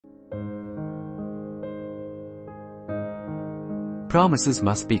Promises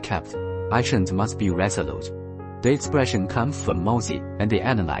must be kept. Actions must be resolute. The expression comes from Mozi and The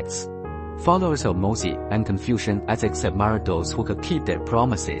Analects. Followers of Mozi and Confucian ethics admired those who could keep their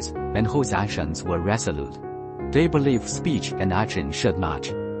promises and whose actions were resolute. They believed speech and action should match.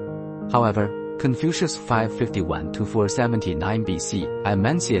 However, Confucius 551-479 BC and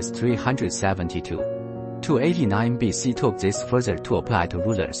Mencius 372-289 BC took this further to apply to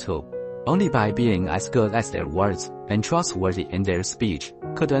rulers who, only by being as good as their words and trustworthy in their speech,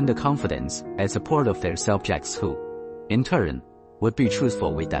 could earn the confidence and support of their subjects who, in turn, would be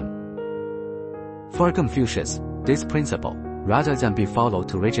truthful with them. For Confucius, this principle, rather than be followed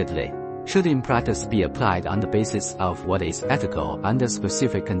too rigidly, should in practice be applied on the basis of what is ethical under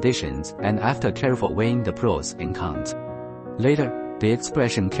specific conditions and after careful weighing the pros and cons. Later, the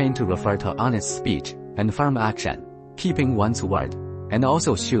expression came to refer to honest speech and firm action, keeping one's word, and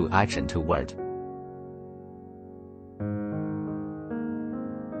also shoe action to word.